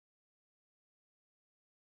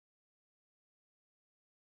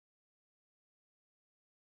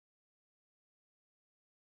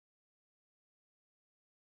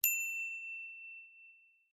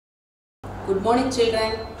Good morning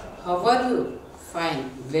children. How are you? Fine.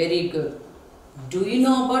 Very good. Do you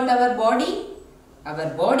know about our body? Our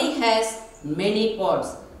body has many parts.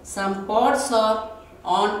 Some parts are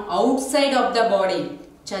on outside of the body.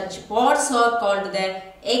 Such parts are called the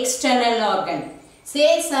external organ.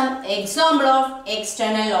 Say some example of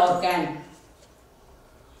external organ.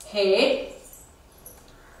 Head,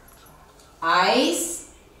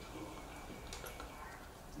 eyes,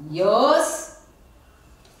 ears,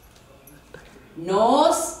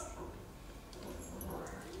 nose,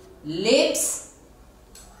 lips,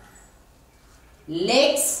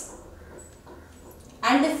 legs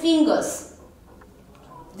and fingers.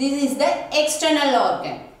 This is the external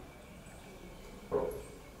organ.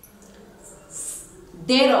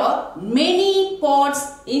 There are many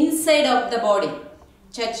parts inside of the body.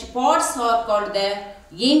 Such parts are called the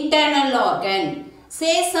internal organ.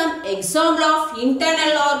 Say some example of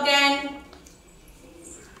internal organ.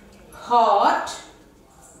 Heart,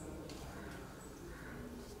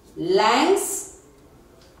 lungs,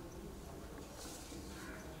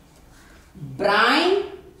 brain,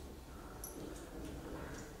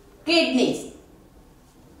 kidneys.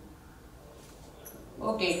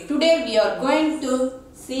 Okay, today we are going to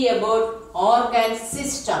see about organ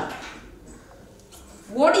system.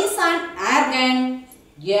 What is an organ?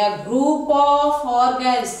 A group of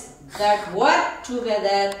organs that work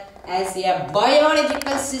together as a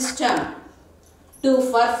biological system to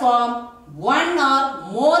perform one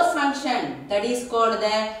or more function, that is called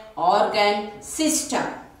the organ system.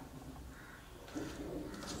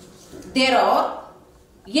 There are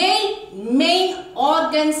 8 main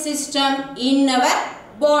organ systems in our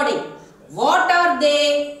body. What are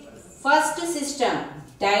they? First system,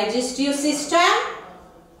 digestive system,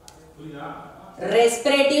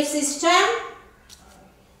 respiratory system,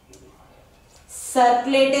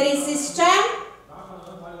 circulatory system,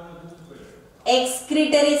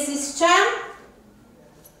 excretory system,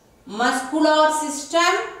 muscular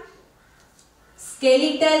system,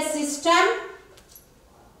 skeletal system,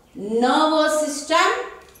 nervous system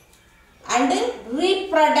and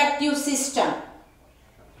reproductive system.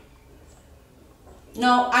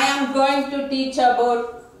 Now I am going to teach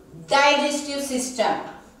about digestive system.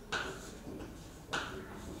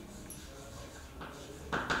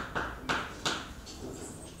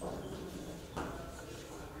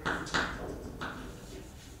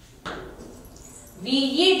 We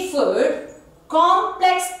eat food,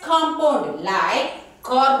 complex compound like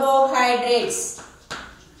carbohydrates,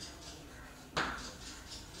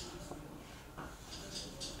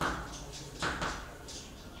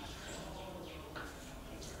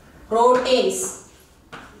 proteins,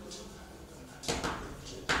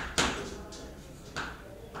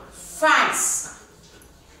 fats,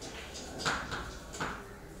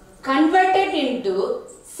 converted into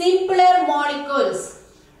simpler molecules.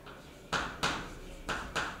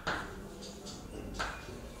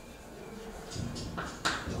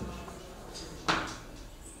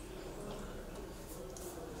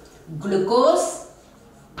 Glucose,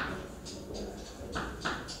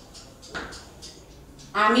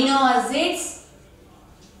 amino acids,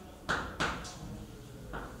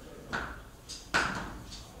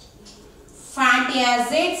 fatty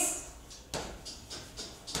acids,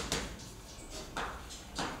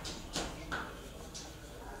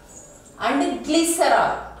 and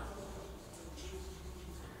glycerol.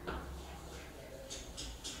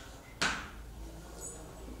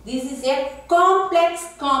 This is a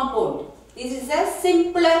complex compound. This is a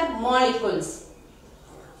simpler molecules.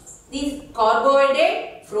 These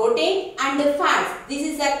carbohydrate, protein and fats. This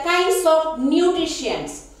is a kinds of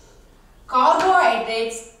nutrients.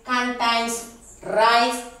 Carbohydrates contains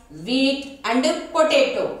rice, wheat and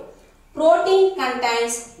potato. Protein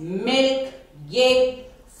contains milk, egg,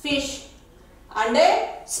 fish and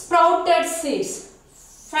sprouted seeds.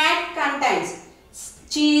 Fat contains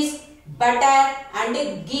cheese, butter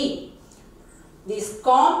and ghee. This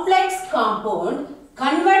complex compound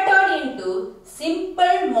converted into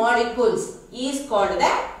simple molecules is called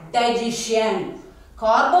the digestion.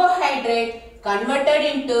 Carbohydrate converted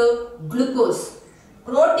into glucose.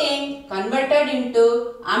 Protein converted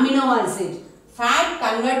into amino acid. Fat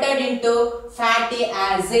converted into fatty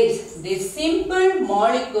acids. These simple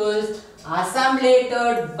molecules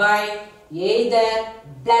assimilated by either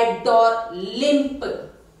blood or lymph.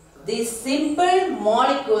 These simple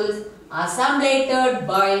molecules assimilated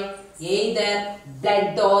by either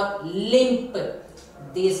blood or lymph.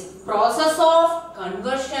 This process of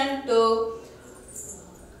conversion to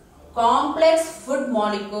complex food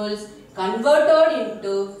molecules converted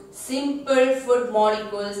into simple food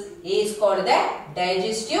molecules is called the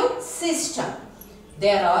digestive system.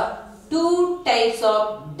 There are two types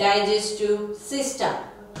of digestive system.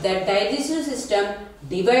 The digestive system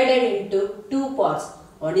divided into two parts.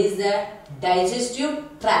 One is the digestive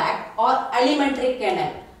tract or alimentary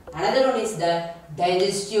canal. Another one is the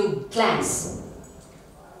digestive glands.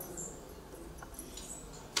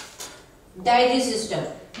 Digestive system.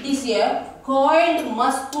 It is a coiled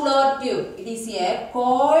muscular tube. It is a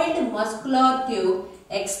coiled muscular tube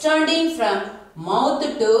extending from mouth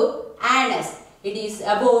to anus. It is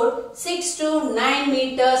about 6 to 9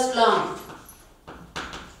 meters long.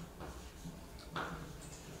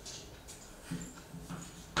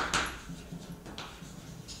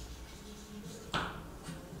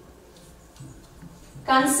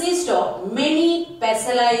 Consists of many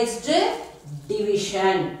specialized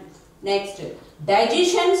division. Next,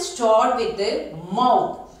 digestion starts with the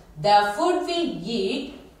mouth. The food we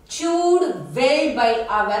eat chewed well by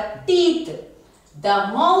our teeth.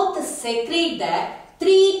 The mouth secretes the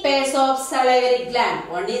three pairs of salivary gland.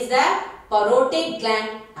 One is the parotid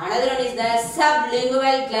gland, another one is the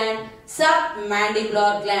sublingual gland,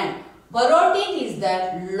 submandibular gland. Parotid is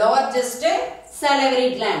the largest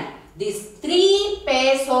salivary gland. These three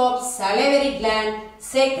pairs of salivary gland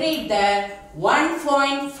secrete the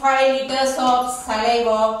 1.5 liters of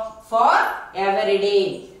saliva for every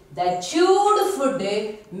day. The chewed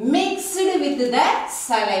food mixed with the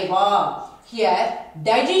saliva. Here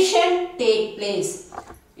digestion takes place.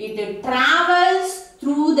 It travels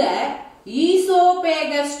through the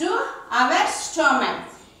esophagus to our stomach.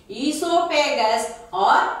 Esophagus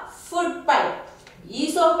or food pipe.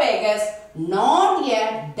 Esophagus, not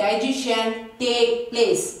yet digestion take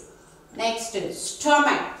place. Next,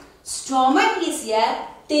 stomach. Stomach is a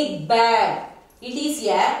thick bag. It is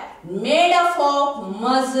made up of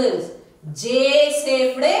muscles,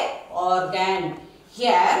 J-shaped organ.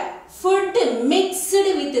 Here, food mixed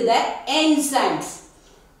with the enzymes,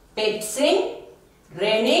 pepsin,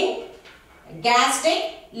 renin,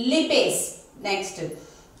 gastric, lipase. Next,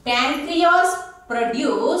 pancreas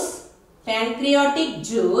produce pancreatic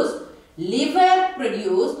juice, liver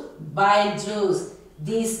produce bile juice.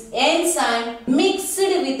 This enzyme mixed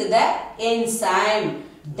with the enzyme.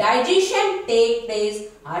 Digestion takes place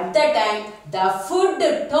at the time the food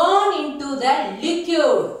turn into the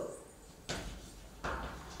liquid.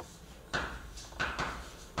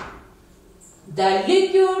 The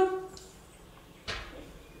liquid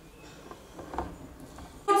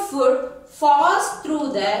food falls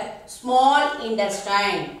through the small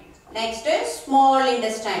intestine. Next is small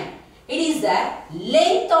intestine. It is the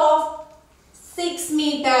length of 6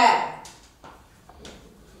 meters.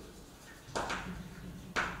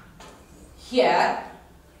 Here,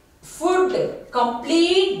 food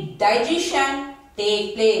complete digestion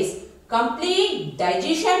take place. Complete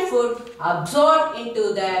digestion food absorbed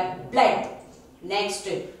into the blood. Next,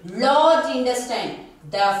 large intestine.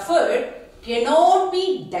 The food cannot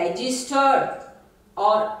be digested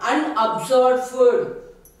or unabsorbed food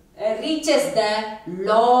reaches the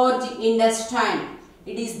large intestine.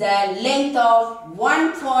 It is the length of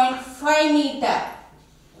 1.5 meter.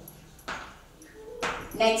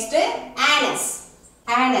 Next, anus.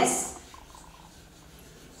 Anus.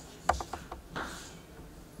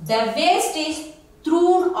 The waste is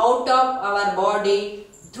thrown out of our body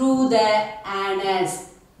through the anus.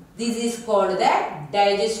 This is called the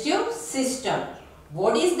digestive system.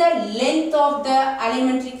 What is the length of the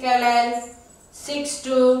alimentary canal? 6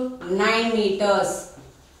 to 9 meters.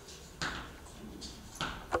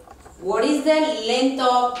 What is the length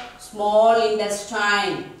of small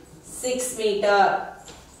intestine? 6 meters.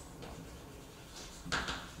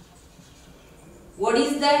 What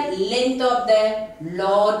is the length of the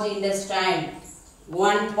large intestine?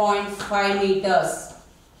 1.5 meters.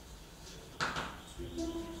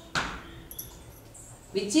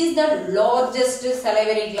 Which is the largest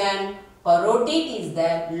salivary gland? Parotid is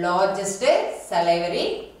the largest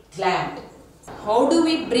salivary gland. How do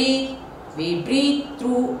we breathe? We breathe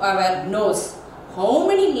through our nose. How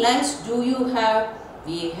many lungs do you have?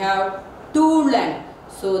 We have 2 lungs.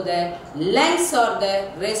 So the lungs are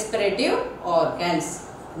the respiratory organs.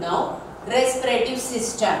 Now, respiratory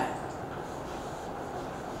system.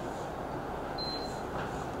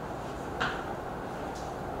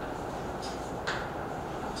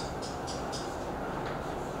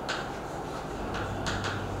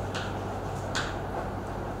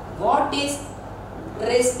 What is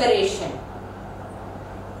respiration?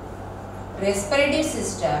 Respiratory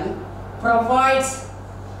system provides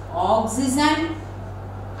oxygen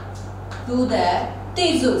to the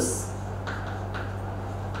tissues.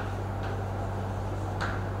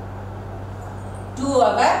 To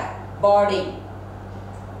our body.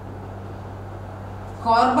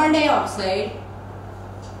 Carbon carbon dioxide,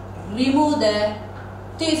 remove the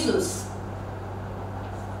tissues.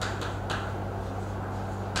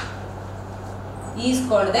 Is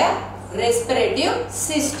called the respiratory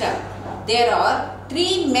system. There are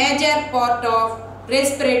three major parts of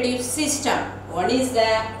respiratory system. One is the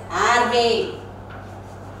airway.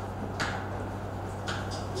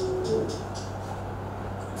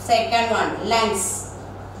 Second one, lungs.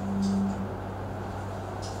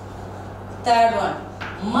 Third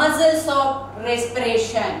one, muscles of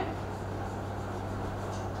respiration.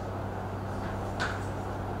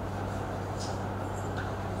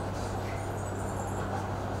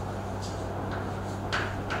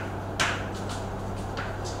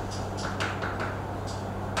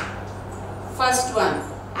 First one,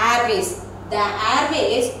 airways. The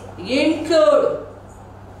airways include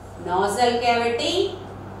nasal cavity,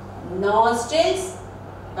 nostrils,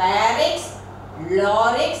 pharynx,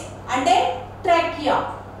 larynx and a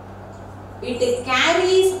trachea. It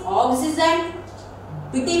carries oxygen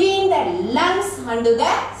between the lungs and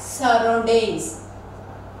the surroundings.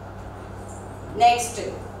 Next,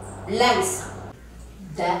 lungs.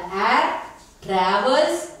 The air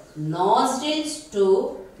travels nostrils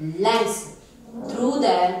to lungs through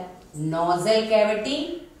the nasal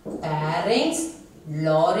cavity, pharynx,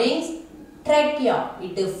 larynx, trachea.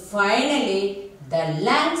 It finally the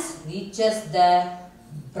lungs reaches the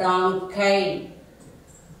bronchi.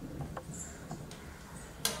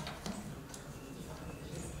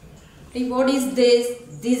 What is this?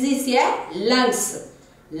 This is a lungs.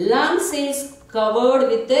 Lungs is covered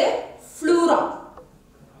with a pleura.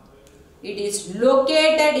 It is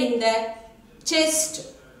located in the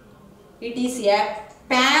chest. It is a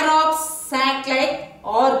pair of sac-like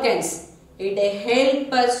organs. It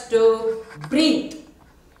helps us to breathe.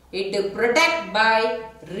 It protects by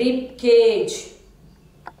rib cage.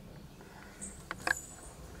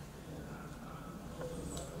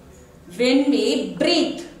 When we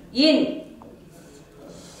breathe in,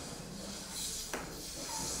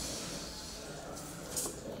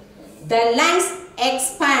 the lungs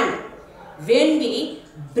expand. When we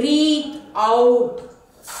breathe out,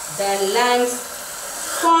 the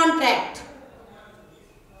lungs contract.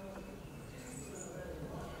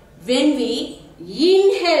 When we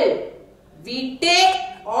inhale, we take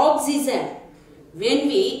oxygen. When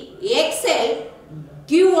we exhale,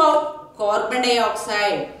 give out carbon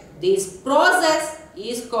dioxide. This process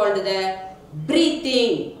is called the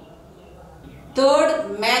breathing.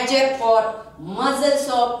 Third major part, muscles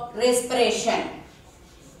of respiration.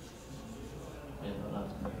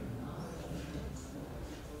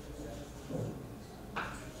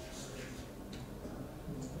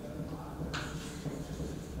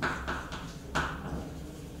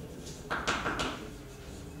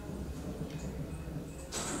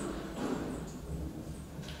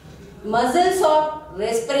 Muscles of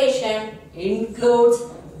respiration includes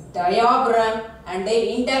diaphragm and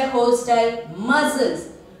intercostal muscles.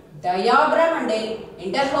 Diaphragm and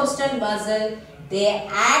intercostal muscle, they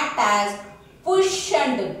act as push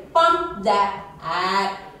and pump the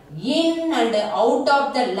air in and out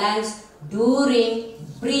of the lungs during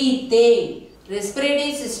breathing.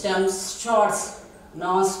 Respiratory system starts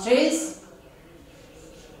nostrils,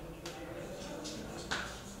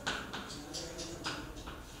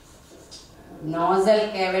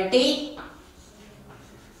 nasal cavity,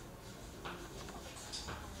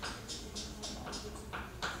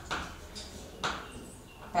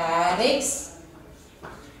 pharynx,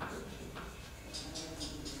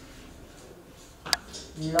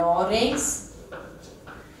 larynx,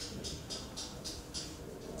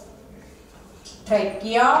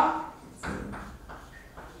 trachea,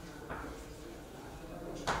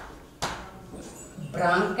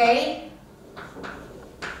 bronchi,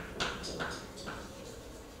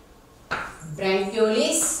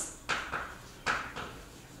 bronchioles,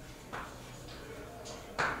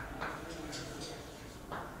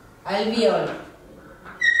 alveoli.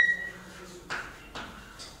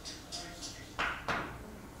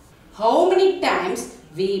 How many times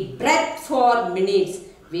we breathe for minutes?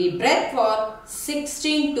 We breathe for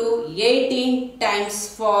 16 to 18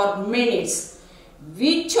 times for minutes.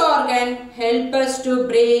 Which organ help us to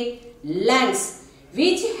breathe? Lungs.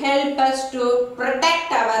 Which help us to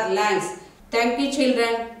protect our lungs? Thank you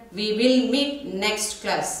children. We will meet next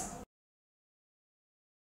class.